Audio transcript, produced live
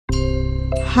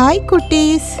Hi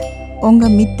குட்டீஸ், உங்க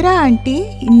Mitra aunty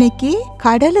இன்னைக்கு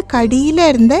கடலுக்கு அடியில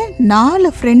இருந்த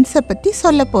 4 ஃப்ரெண்ட்ஸை பத்தி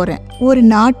சொல்ல போறேன். ஒரு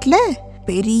நாட்டுல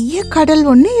பெரிய கடல்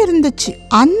ஒண்ணு இருந்துச்சு.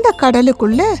 அந்த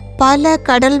கடலுக்குள்ள பல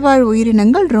கடல்வாழ்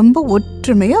உயிரினங்கள் ரொம்ப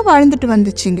ஒற்றுமையா வாழ்ந்துட்டு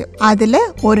வந்துச்சுங்க. அதுல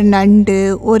ஒரு நண்டு,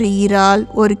 ஒரு இறால்,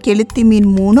 ஒரு கெளுத்தி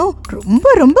மீன் 3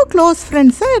 ரொம்ப ரொம்ப க்ளோஸ்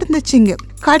ஃப்ரெண்ட்ஸா இருந்துச்சுங்க.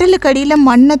 கடலுக்கு அடியில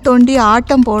மண்ணை தோண்டி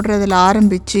ஆட்டம் போடுறதுல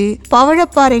ஆரம்பிச்சு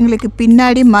பவழப்பாறைங்களுக்கு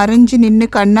பின்னாடி மறைஞ்சு நின்று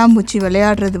கண்ணாமூச்சி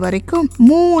விளையாடுறது வரைக்கும்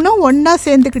 3 ஒன்னா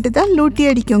சேர்ந்துக்கிட்டு தான் லூட்டி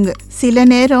அடிக்குங்க. சில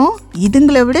நேரம்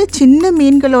இதுங்களை விட சின்ன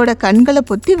மீன்களோட கண்களை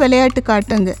பொத்தி விளையாட்டு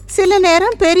காட்டுங்க. சில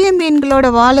நேரம் பெரிய மீன்களோட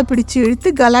வாழை பிடிச்சு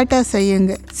இழுத்து கலாட்டா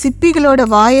செய்யுங்க. சிப்பிகளோட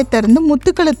வாயை திறந்து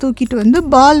முத்துக்களை தூக்கிட்டு வந்து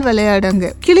பால் விளையாடுங்க.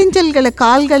 கிளிஞ்சல்களை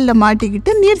கால்கள்ல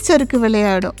மாட்டிக்கிட்டு நீர் சறுக்கு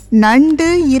விளையாடும். நண்டு,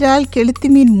 இறால், கெளுத்தி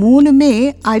மீன் 3மே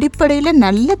அடிப்படையில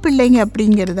நல்ல பிள்ளைங்க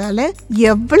அப்படிங்கறதால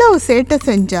எவ்வளவு சேட்டை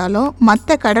செஞ்சாலும்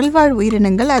மற்ற கடல்வாழ்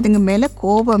உயிரினங்கள் அதுங்க மேல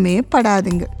கோபமே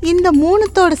படாதுங்க. இந்த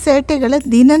 3தோட சேட்டைகளை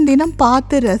தினம் தினம்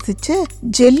பார்த்து ரசிச்ச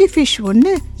ஜெல்லி ஃபிஷ்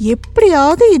ஒண்ணு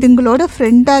எப்படியாவது இதுங்களோட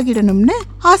ஃப்ரெண்ட் ஆகிடணும்னு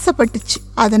ஆசைப்பட்டுச்சு.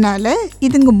 அதனால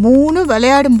இதுங்க 3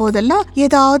 விளையாடும் போதெல்லாம்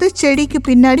ஏதாவது செடிக்கு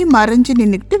பின்னாடி மறைஞ்சு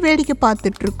நின்னுக்கிட்டு வேடிக்கை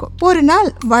பார்த்துட்டு இருக்கும். ஒரு நாள்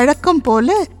வழக்கம்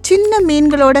போல சின்ன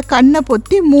மீன்களோட கண்ணை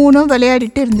பொத்தி 3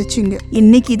 விளையாடிட்டு இருந்துச்சுங்க.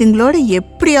 இன்னைக்கு இதுங்களோட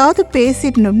எப்படியாவது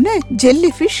பேசிடணும்னு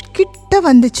ஜெல்லி ஃபிஷ் கிட்ட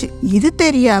வந்துச்சு. இது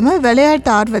தெரியாம விளையாட்டு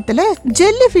ஆர்வத்துல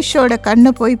ஜெல்லி ஃபிஷ்ஷோட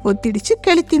கண்ணை போய் பொத்திடுச்சு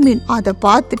கெளுத்தி மீன். அதை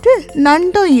பார்த்துட்டு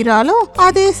நண்டும் இறாலும்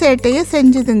அதே சேட்டைய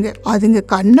செஞ்சதுங்க. அதுங்க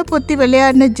கண்ணை பொத்தி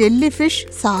விளையாடின ஜெல்லி ஃபிஷ்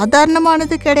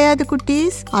சாதாரணமானது கிடையாது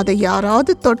குட்டீஸ். அதை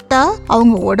யாராவது தொட்டா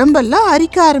அவங்க உடம்பெல்லாம்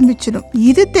அரிக்க ஆரம்பிச்சிடும்.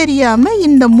 இது தெரியாம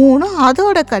இந்த 3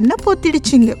 அதோட கண்ணை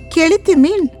பொத்திடுச்சுங்க. கெளுத்தி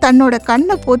மீன் தன்னோட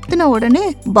கண்ணை பொத்தின உடனே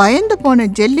பயந்து போன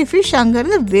ஜெல்லி ஃபிஷ்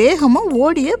அங்கிருந்து வேகமா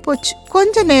ஓடியே போச்சு.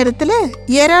 கொஞ்ச நேரத்துல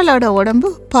இறாலோட உடம்பு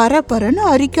பரபரன்னு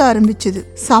அரிக்க ஆரம்பிச்சது.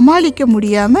 சமாளிக்க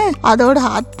முடியாம அதோட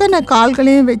அத்தனை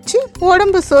கால்களையும் வச்சு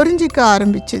உடம்பு சொரிஞ்சிக்க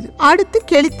ஆரம்பிச்சது. அடுத்து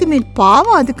கெளுத்தி மீன்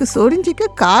பாவம், அதுக்கு சொரிஞ்சிக்க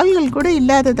கால்கள் கூட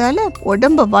இல்லாததால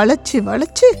உடம்ப வளைச்சு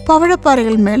வளைச்சு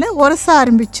பவழப்பாறைகள் மேல உரச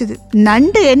ஆரம்பிச்சது.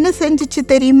 நண்டு என்ன செஞ்சிச்சு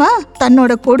தெரியுமா?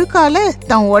 தன்னோட கொடுக்கால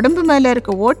தன் உடம்பு மேல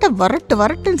இருக்க ஓட்டை வரட்டு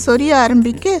வரட்டுன்னு சொரிய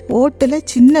ஆரம்பிக்க ஓட்டுல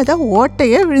சின்னதா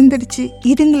ஓட்டைய விழுந்துடுச்சு.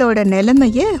 இதுங்களோட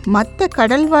நிலைமைய மத்த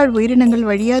கடல்வாழ் உயிரினங்கள்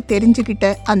வழியா தெரிஞ்சுக்கிட்ட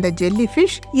அந்த ஜெல்லி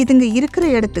ஃபிஷ் இதுங்க இருக்கிற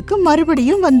இடத்துக்கு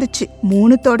மறுபடியும் வந்துச்சு.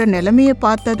 3தோட நிலைமைய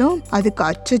பார்த்ததும் அதுக்கு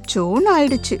அச்சச்சோன்னு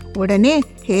ஆயிடுச்சு. உடனே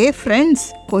ஹே ஃப்ரெண்ட்ஸ்,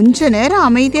 கொஞ்ச நேரம்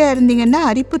அமைதியா இருந்தீங்கன்னா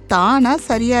அரிப்பு தானா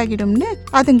சரியாகிடும்னு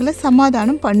அதுங்களை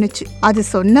சமாதானம் பண்ணுச்சு. அது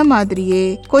சொன்ன மாதிரியே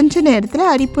கொஞ்ச நேரத்துல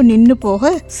அரிப்பு நின்னு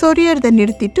போக சொரியறத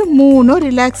நிறுத்திட்டு 3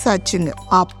 ரிலாக்ஸ் ஆச்சுங்க.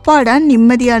 அப்பாடா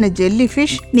நிம்மதியான ஜெல்லி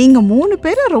ஃபிஷ், நீங்க 3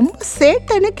 பேரும் ரொம்ப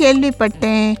சேட்டன்னு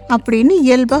கேள்விப்பட்டேன் அப்படின்னு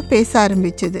இயல்பா பேச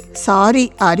ஆரம்பிச்சது. சாரி,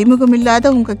 அறிமுகம்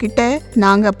இல்லாத உங்ககிட்ட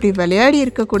நாங்க அப்படி விளையாடி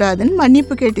இருக்க கூடாதுன்னு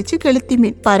மன்னிப்பு கேட்டுச்சு கெளுத்தி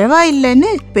மீன்.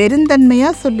 பரவாயில்லன்னு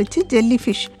பெருந்தன்மையா சொல்லுச்சு ஜெல்லி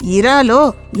ஃபிஷ். இறாலோ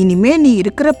இனிமே நீ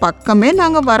இருக்கிற பக்கமே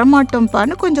நாங்க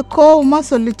வரமாட்டோம்பான்னு கொஞ்சம் கோவமா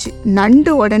சொல்லுச்சு.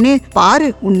 நண்டு உடனே பாரு,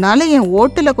 உன்னால என்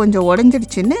ஓட்டுல கொஞ்சம்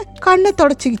உடைஞ்சிடுச்சுன்னு கண்ணை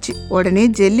தொடச்சிக்கிச்சு. உடனே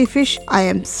jelly fish I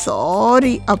am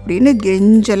sorry அப்படின்னு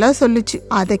கெஞ்சலா சொல்லுச்சு.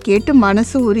 அதை கேட்டு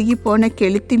மனசு உருகி போன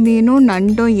கெளுத்தி மீனும்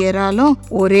நண்டும் இறாலும்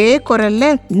ஒரே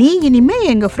குரல்ல நீ இனிமே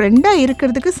எங்க ஃப்ரெண்டா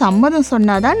இருக்கிறதுக்கு சம்மதம்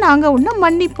சொன்னாதான் நாங்க உன்னை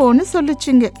மன்னிப்போன்னு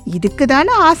சொல்லுச்சுங்க. இதுக்கு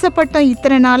தானே ஆசைப்பட்டோம்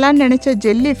இத்தனை நாளா நினைச்ச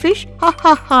ஜெல்லி ஃபிஷ்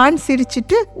ஹான்னு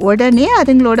சிரிச்சிட்டு உடனே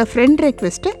அதுங்களோட ஃப்ரெண்ட்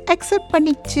ரெக்வெஸ்ட்டை அக்செப்ட்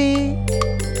பண்ணிச்சு.